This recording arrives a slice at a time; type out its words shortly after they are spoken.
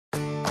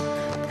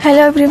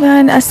Hello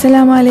everyone,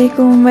 Assalamu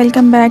alaikum.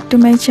 Welcome back to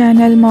my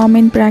channel Mom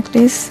in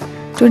Practice.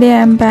 Today I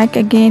am back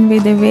again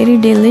with a very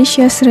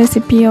delicious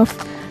recipe of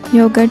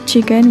yogurt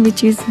chicken,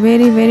 which is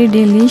very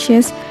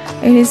delicious.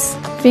 It is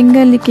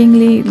finger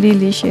lickingly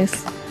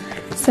delicious.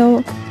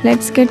 So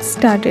let's get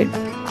started.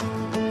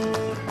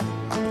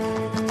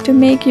 To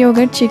make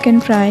yogurt chicken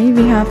fry,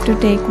 we have to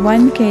take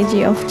 1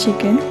 kg of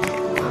chicken.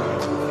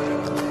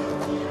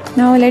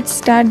 Now let's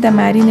start the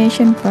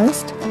marination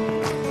first.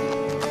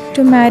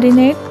 To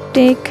marinate,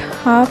 take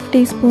half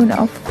teaspoon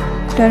of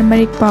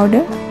turmeric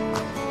powder,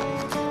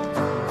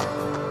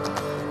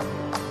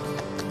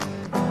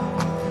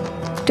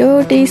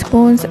 two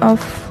teaspoons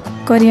of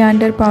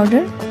coriander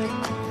powder,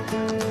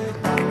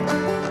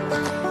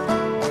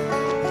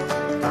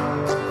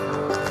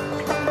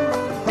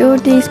 two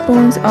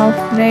teaspoons of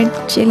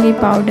red chili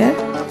powder,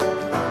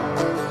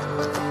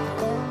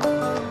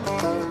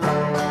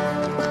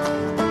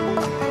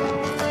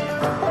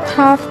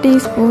 half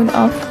teaspoon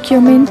of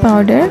cumin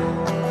powder,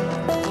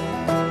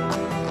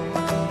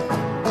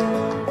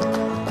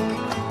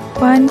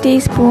 1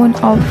 teaspoon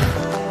of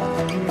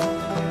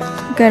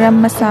garam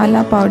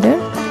masala powder,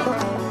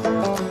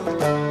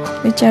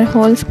 which are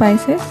whole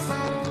spices,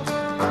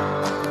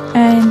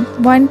 and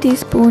 1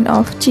 teaspoon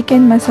of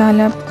chicken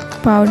masala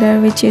powder,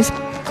 which is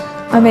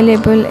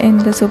available in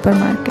the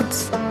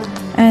supermarkets.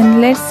 And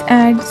let's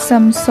add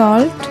some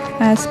salt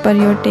as per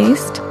your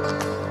taste,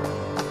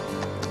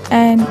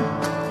 and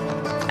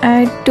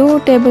add 2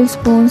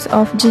 tablespoons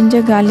of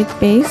ginger garlic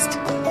paste.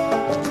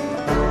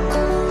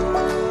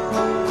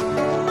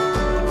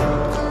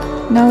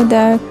 Now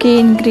the key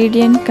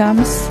ingredient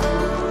comes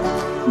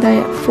the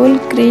full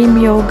cream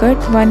yogurt,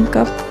 1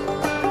 cup,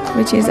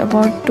 which is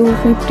about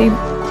 250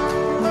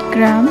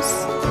 grams.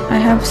 I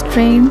have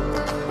strained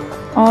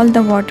all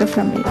the water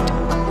from it.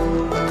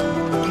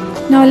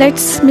 Now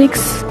let's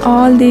mix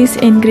all these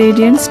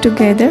ingredients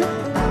together.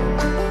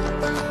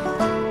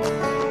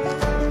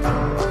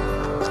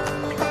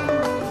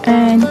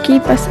 And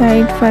keep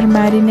aside for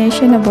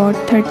marination about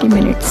 30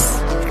 minutes.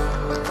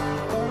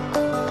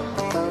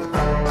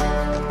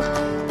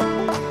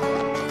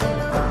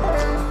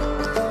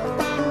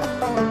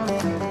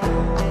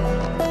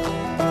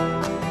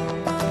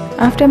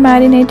 After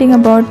marinating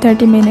about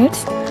 30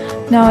 minutes,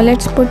 now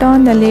let's put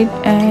on the lid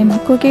and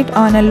cook it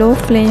on a low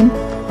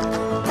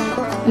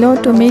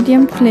to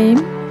medium flame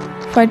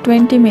for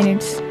 20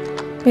 minutes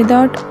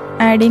without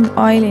adding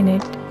oil in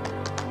it.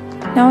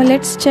 Now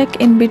let's check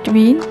in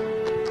between.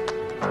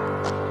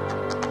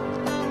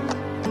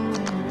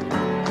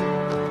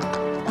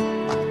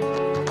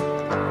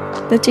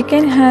 The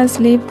chicken has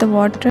left the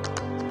water.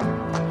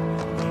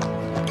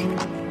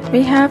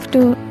 We have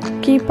to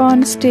keep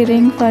on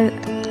stirring for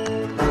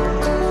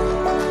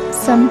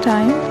some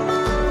time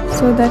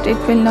so that it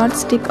will not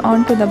stick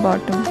onto the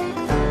bottom.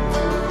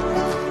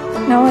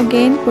 Now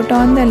again put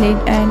on the lid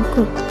and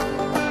cook.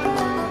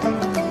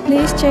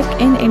 Please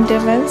check in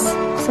intervals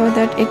so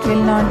that it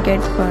will not get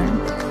burned.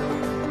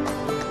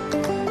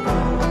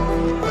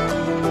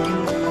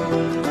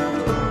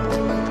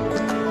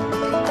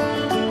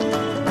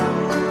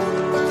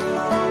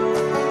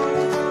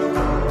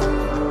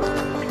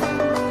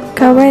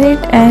 Cover it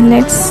and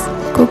let's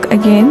cook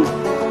again.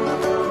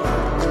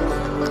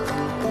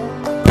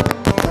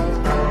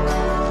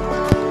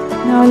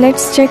 Now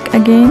let's check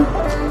again.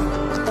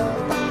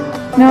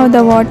 Now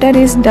the water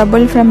is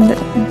double from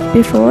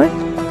before.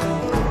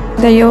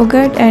 The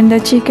yogurt and the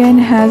chicken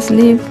has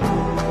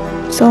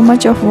left so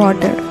much of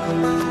water.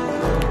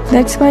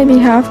 That's why we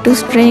have to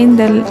strain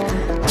the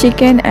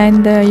chicken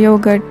and the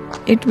yogurt.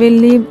 It will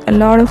leave a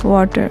lot of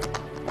water.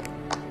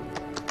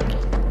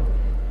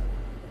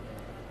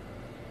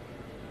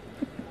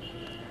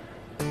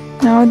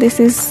 Now this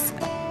is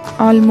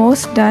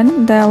almost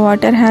done. The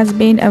water has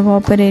been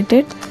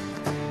evaporated.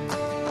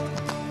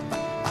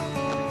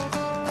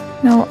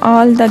 Now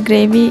all the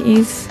gravy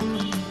is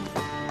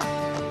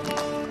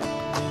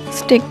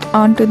sticked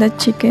onto the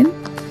chicken.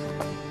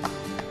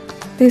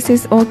 This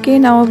is okay.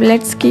 Now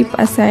let's keep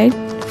aside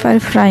for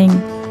frying.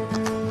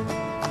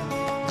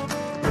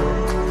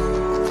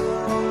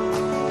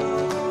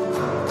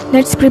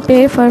 Let's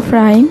prepare for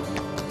frying.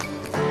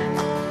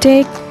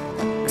 Take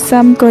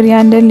some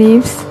coriander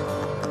leaves.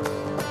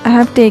 I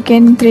have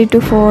taken 3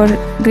 to 4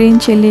 green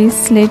chilies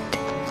slit,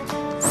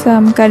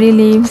 some curry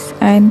leaves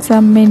and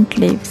some mint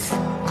leaves.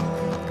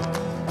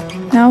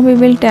 Now we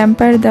will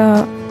temper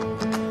the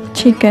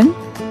chicken.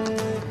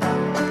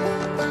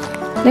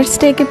 Let's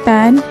take a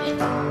pan.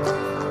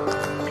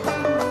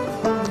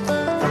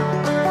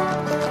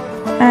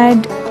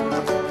 Add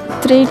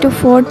 3 to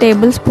 4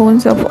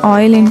 tablespoons of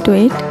oil into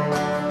it.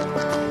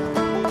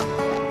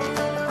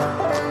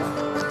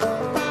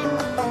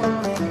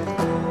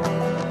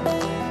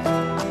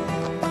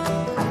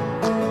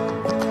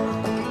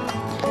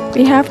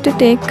 We have to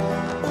take,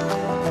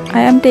 I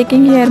am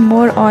taking here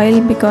more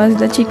oil because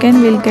the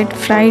chicken will get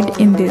fried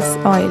in this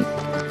oil.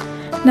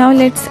 Now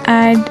let's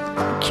add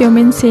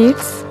cumin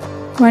seeds,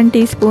 1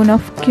 teaspoon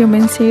of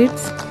cumin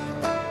seeds,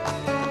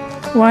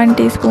 1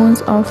 teaspoon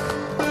of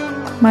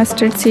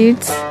mustard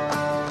seeds,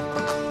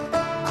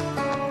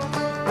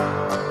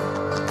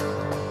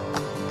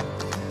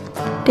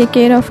 take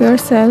care of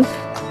yourself,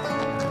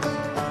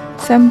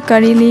 some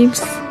curry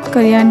leaves,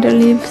 coriander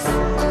leaves,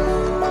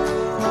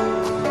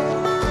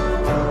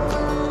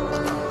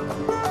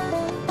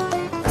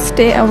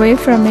 stay away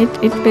from it,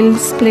 it will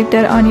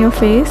splatter on your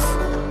face.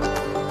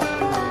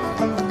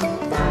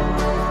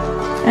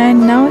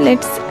 And now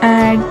let's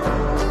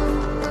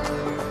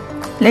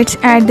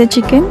add the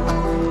chicken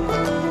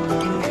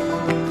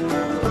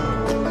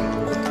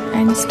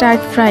and start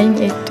frying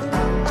it.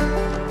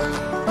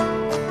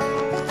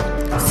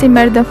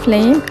 Simmer the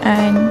flame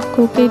and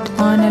cook it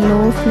on a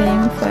low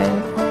flame for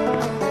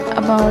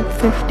about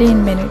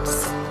 15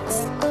 minutes.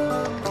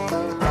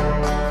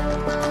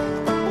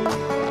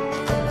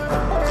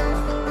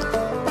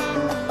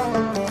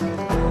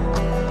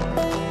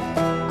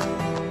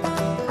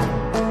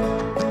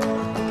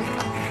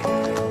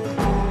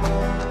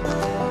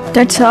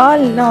 That's all.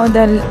 Now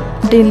the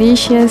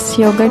delicious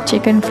yogurt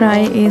chicken fry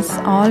is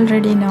all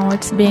ready. Now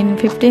it's been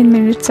 15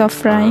 minutes of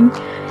frying.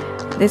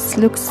 This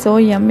looks so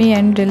yummy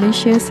and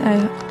delicious.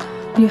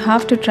 You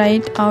have to try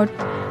it out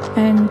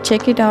and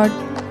check it out.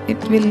 It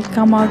will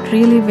come out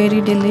really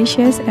very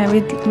delicious and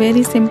with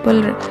very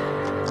simple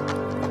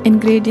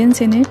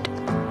ingredients in it.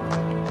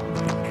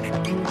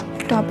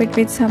 Top it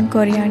with some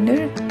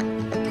coriander.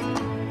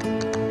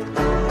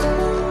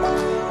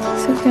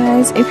 So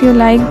guys, if you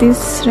like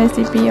this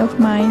recipe of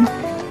mine,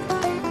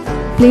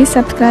 please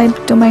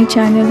subscribe to my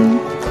channel,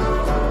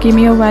 give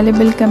me your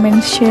valuable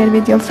comments, share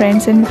with your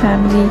friends and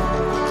family.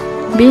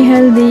 Be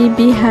healthy,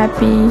 be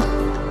happy.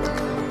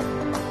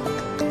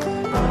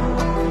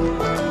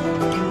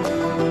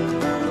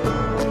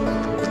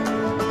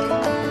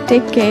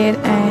 Take care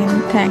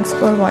and thanks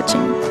for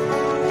watching.